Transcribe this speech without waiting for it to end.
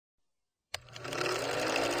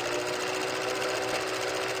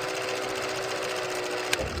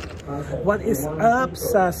What is up,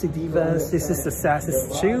 Sassy Divas? This is the Sassy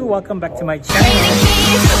Stew. Welcome back to my channel.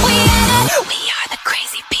 We are the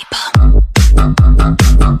crazy people.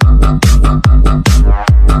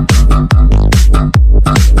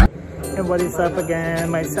 And what is up again,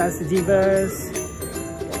 my Sassy Divas?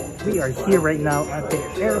 We are here right now at the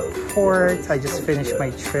airport. I just finished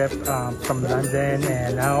my trip from London,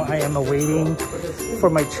 and now I am awaiting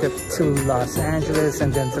for my trip to Los Angeles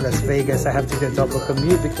and then to Las Vegas. I have to do a double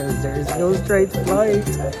commute because there is no straight flight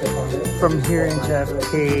from here in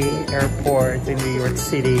JFK Airport in New York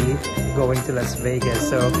City going to Las Vegas.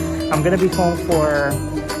 So I'm gonna be home for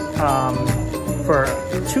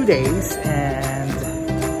 2 days, and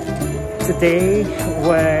today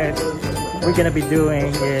what we're gonna be doing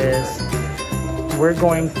is we're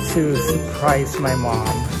going to surprise my mom.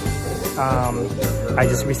 I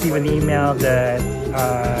just received an email that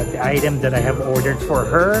the item that I have ordered for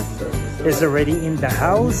her is already in the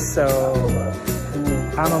house, so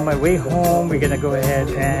I'm on my way home. We're gonna go ahead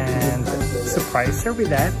and surprise her with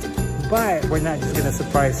that, but we're not just gonna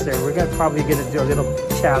surprise her. We're probably gonna do a little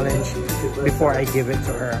challenge before I give it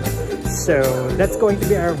to her. So that's going to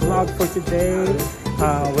be our vlog for today.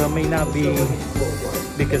 Well, may not be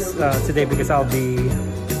because today, because I'll be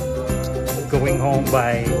going home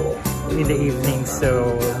in the evening,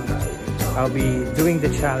 so I'll be doing the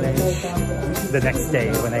challenge the next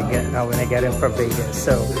day when I get in for Vegas.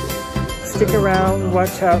 So stick around,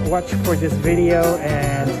 watch for this video,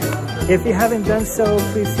 and if you haven't done so,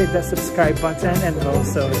 please hit that subscribe button and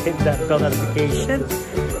also hit that bell notification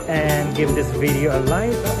and give this video a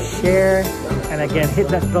like, share, and again hit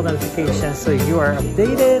that bell notification so you are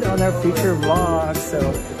updated on our future vlogs. So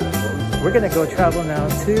we're gonna go travel now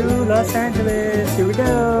to Los Angeles. Here we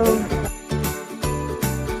go.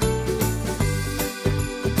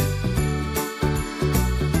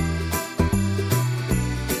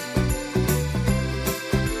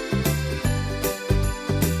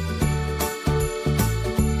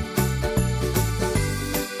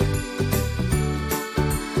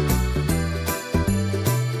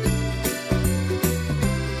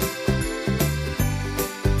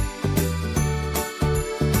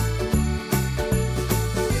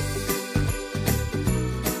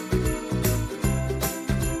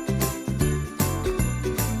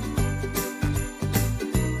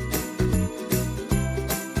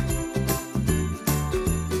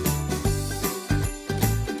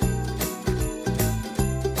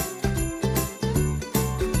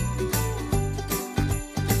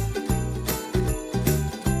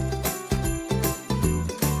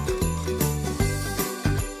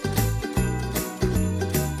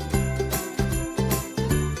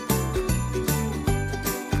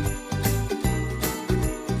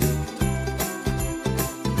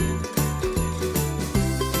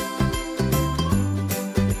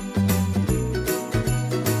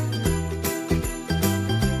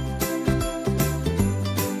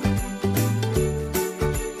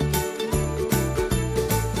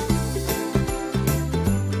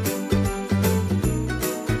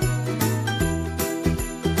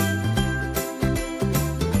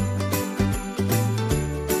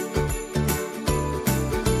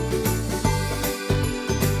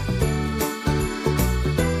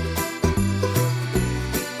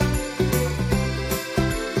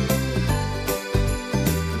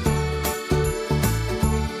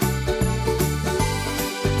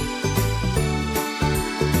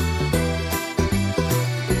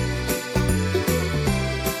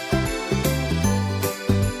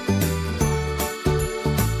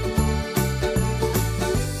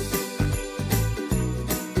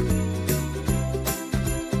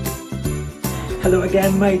 Hello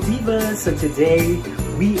again, my divas. So today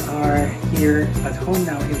we are here at home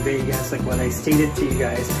now in Vegas, like what I stated to you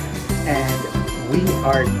guys, and we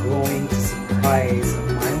are going to surprise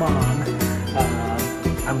my mom.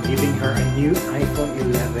 I'm giving her a new iPhone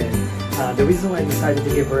 11. The reason why I decided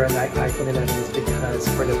to give her an iPhone 11 is because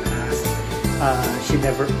for the past, she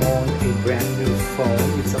never owned a brand new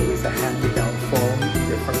phone. It's always a hand-me-down phone,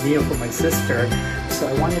 either for me or for my sister. So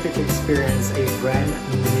I wanted her to experience a brand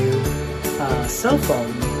new cell phone,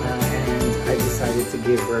 and I decided to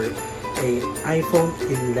give her a iPhone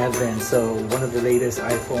 11. So one of the latest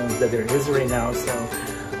iPhones that there is right now. So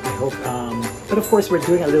I hope, but of course we're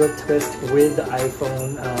doing a little twist with the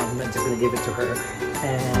iPhone. I'm just gonna give it to her,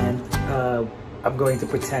 and I'm going to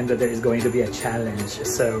pretend that there is going to be a challenge.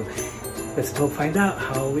 So let's go find out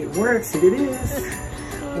how it works. It is.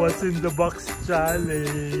 What's in the box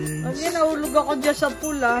challenge? Ay, nahulog ako dyan sa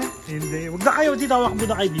pula. Hindi. Huwag na kayo. Dito, hawak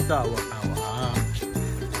muna kayo dito. Hawak.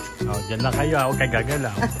 Oh, dyan lang kayo. Huwag kayo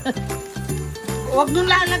gagalaw. Huwag nung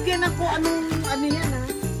lalagyan ako ano yan ha.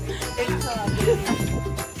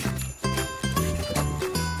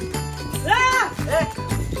 Ah!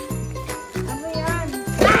 Ano yan?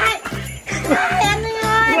 Ay! Ay! Ano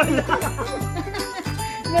yan?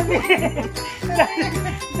 Dali!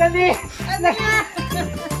 Dali! Ano yan?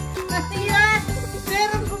 Ano yan?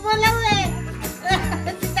 Meron gumalaw eh.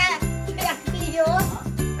 Si Aktiyo.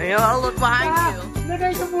 Hey, I'll look behind you.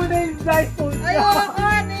 Lagay ko muna yung iPhone. Ayoko,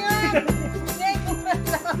 ano yan? Hindi,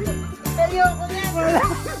 gumalaw. Ayoko yan.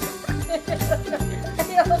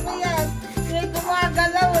 Ayoko yan. Hindi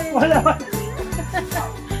gumagalaw eh.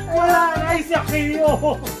 Wala na si Akio.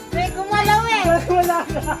 Hindi gumalaw eh. Wala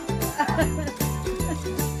na.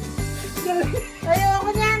 Ayoko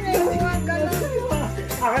yan eh. Gumagalaw.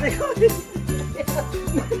 Akin ikaw din.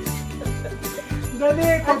 Dali,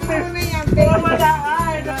 Ano na yan? wala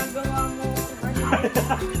ay. Nagawa mo.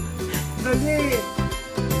 Dali.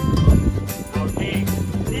 Okay.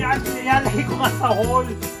 Nilalagay ko nga sa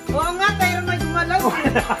hole. Oo nga, pero may gumalaw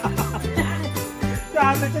eh.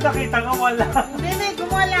 Sabi siya nakita nga wala. Hindi, may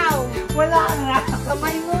gumalaw. Wala nga.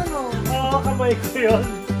 Kamay mo, no? Oo, kamay ko yun.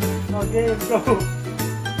 Okay, go.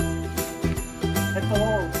 Ito.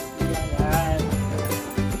 Yan.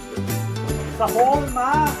 Sa hole,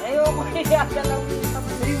 ma. Ayoko kaya galaw yung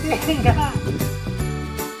kamay. Hindi nga.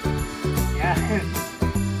 Yan.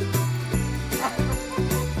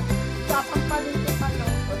 Papampalit ko pa, no?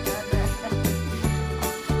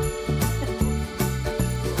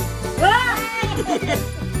 Ah!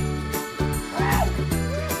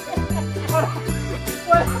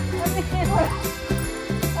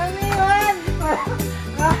 Ano yun?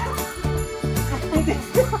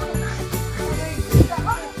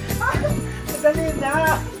 Dali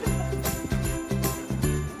na.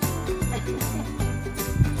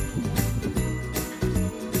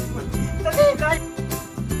 Dali na.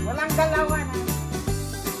 Walang galawan, ha?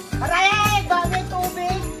 Aray! Dami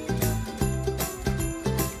tubig!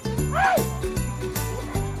 Ay!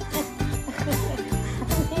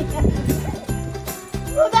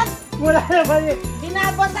 Sudat! Wala naman eh.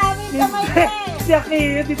 Binabas amin kamay ko eh! Si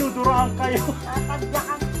Akio, dinuduraan kayo.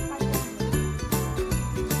 Tatadyakan pa yun.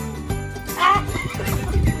 Ah!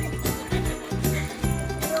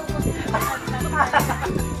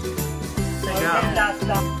 There you go. Last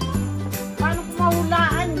lang. Paano kung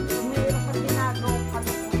mahulaan? Meron kang ginagawang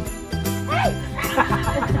kalukuhan. Ay!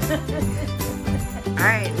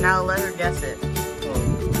 Alright, now let her guess it.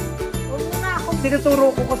 Huwag mo na akong Tinuturo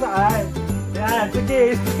ko kung saan. Yan,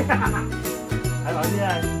 sige. Ano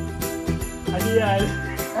yan? Ano yan?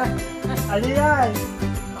 Ano yan?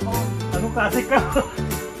 Anong kasi ka?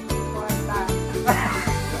 kwanta.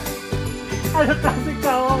 Anong kasi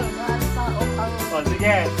ka? Kwanta o kalukuhan. O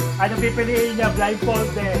sige, ano pipiliin niya?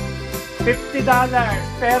 Blindfolded. $50.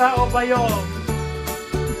 Pera o bayong?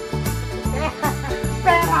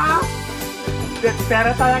 Pera!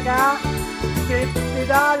 Pera talaga? $50.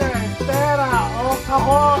 Pera o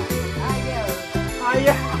kahon? Ayaw.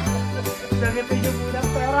 Ayaw. Sagutin niyo muna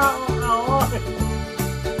pera o kahon.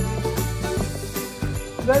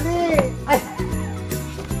 Dali! Ay!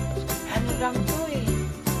 Ano lang to eh?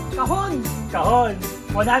 Kahon! Kahon.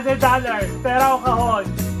 $100. Pera o kahon?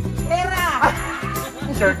 Pera!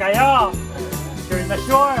 Sure kayo? Sure na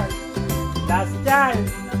sure. Last chance.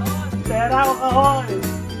 Pera o kahon?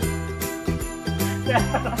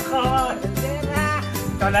 Pera o kahon? Pera!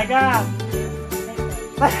 Talaga.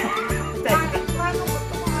 Paano ko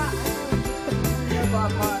ito mga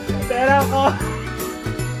nababasa? Pera o kahon?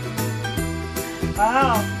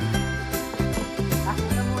 Ano?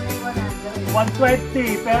 Ano muna yung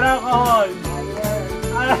 120. 100? Pera o kahon?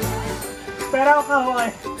 Ayaw. Ah, pera o kahon?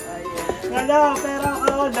 Ayaw. Ano? Pera o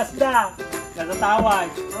kahon? Last na. Natatawag.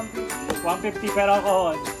 150 pera o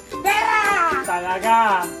kahon? Pera! Talaga.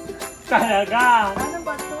 Talaga. Ano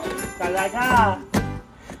ba ito? Talaga.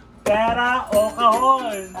 Pera o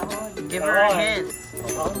kahon? Kahon. Give her a hint.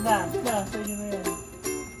 Kahon na. Na, sa inyo na yan.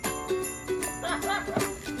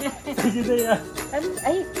 Sa inyo na yan.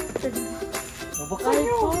 Ay! Buksan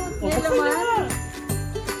nyo. iPhone, may Buksan nyo laman. na.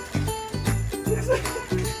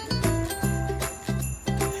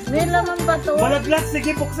 May laman ba ito? Malaglag.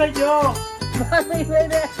 Sige, buksan nyo. May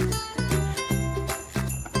na.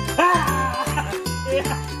 Ah!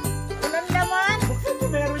 Yeah. Walang laman? Buksan nyo,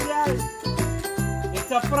 meron yan.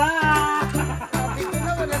 It's a prank. Sabi ko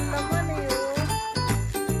na walang laman eh.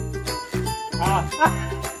 Oh.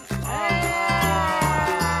 Ah.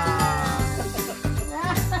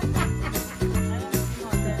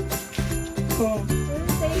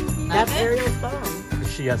 Thank you. That's Ariel's phone.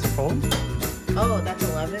 She has a phone? Oh, that's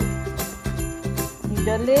 11?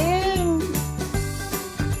 Galing!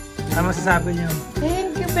 Ano masasabi niyo?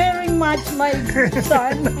 Thank you very much, my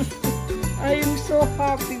son. I am so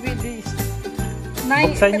happy with this.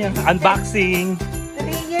 Buksan niya. Unboxing.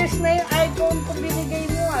 3 years na yung iPhone ko binigay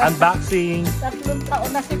mo ah. Unboxing. 3 taon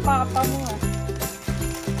na si Papa mo ah.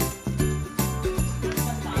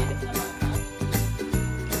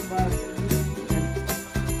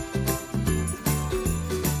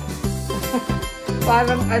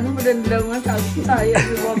 Parang ano mo lang lang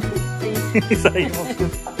sayang yung 150. Sayang mo.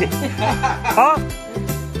 Oh!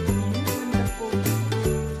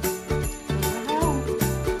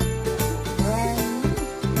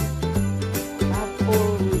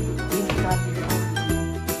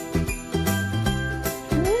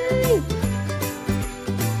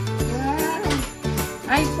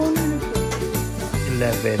 iPhone ano po?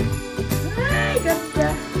 11. Ay,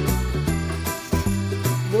 ganda.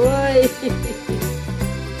 Boy.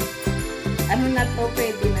 Ano na to?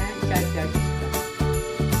 Pwede na? Charge.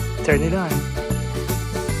 Turn it on.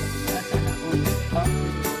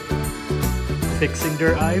 Fixing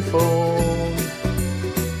their iPhone.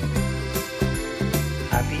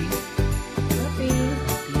 Happy?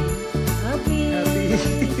 Happy.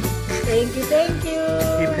 Thank you.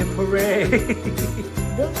 Give him hooray.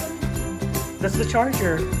 That's the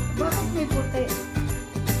charger. Bakit may puti?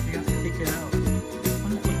 You have to take it out.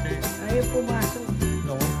 Ano puti? Ayaw pumasok.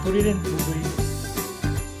 No, put it in.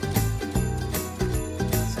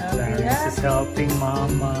 Clarence is helping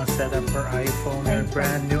Mama set up her iPhone, her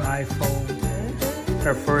brand new iPhone.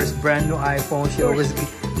 Her first brand new iPhone. She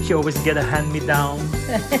always get a hand-me-down.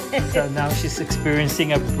 So now she's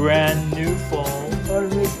experiencing a brand new phone.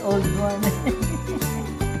 Always old one.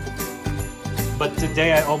 But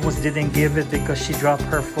today I almost didn't give it because she dropped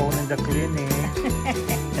her phone in the clinic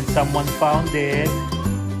and someone found it.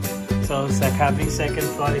 So it's like having second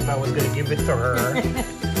thought if I was gonna give it to her.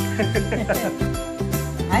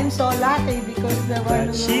 I'm so lucky because the one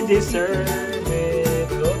But she deserved it.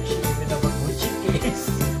 Look, she even have a Gucci case.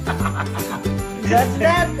 That's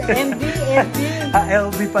that. LB.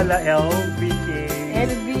 LB pala, LB case.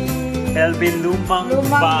 LB lumang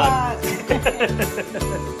bag.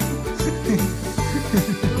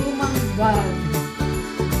 Lumang bag.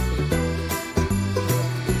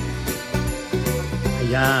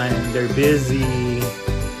 Ayan, they're busy.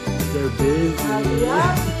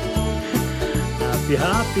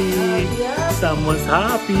 Happy. Someone's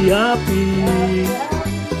happy. And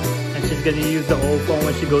she's gonna use the old phone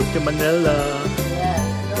when she goes to Manila.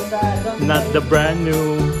 Not the brand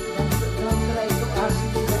new. Don't try to ask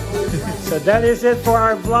me the old one. So that is it for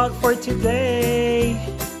our vlog for today.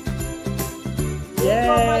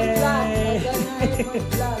 Yay!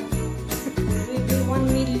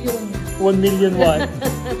 1 million. 1 million what?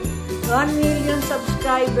 1 million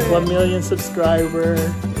subscribers. 1 million subscriber.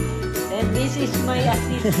 And this is my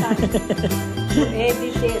assistant to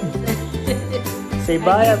edit it. Say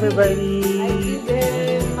bye, everybody. I give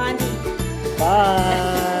her money.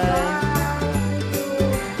 Bye.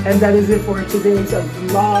 And that is it for today's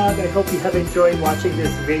vlog. I hope you have enjoyed watching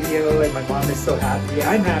this video and my mom is so happy.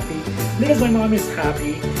 I'm happy because my mom is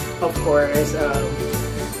happy. Of course,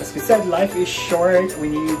 as we said, life is short.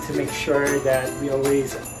 We need to make sure that we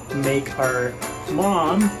always make our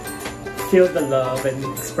mom feel the love and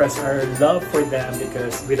express our love for them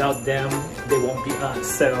because without them, they won't be us.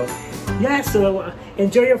 So yeah, so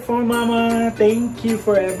enjoy your phone, Mama. Thank you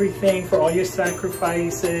for everything, for all your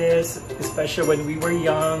sacrifices, especially when we were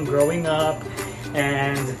young, growing up.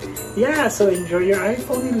 And yeah, so enjoy your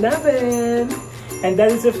iPhone 11. And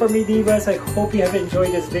that is it for me, Divas. I hope you have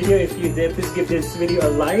enjoyed this video. If you did, please give this video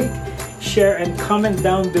a like, share, and comment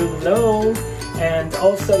down below. And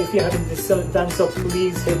also, if you haven't done so,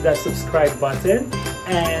 please hit that subscribe button.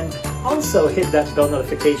 And also hit that bell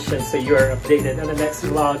notification so you are updated on the next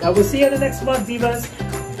vlog. I will see you in the next vlog, Divas.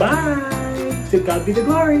 Bye! To God be the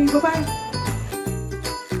glory. Bye-bye.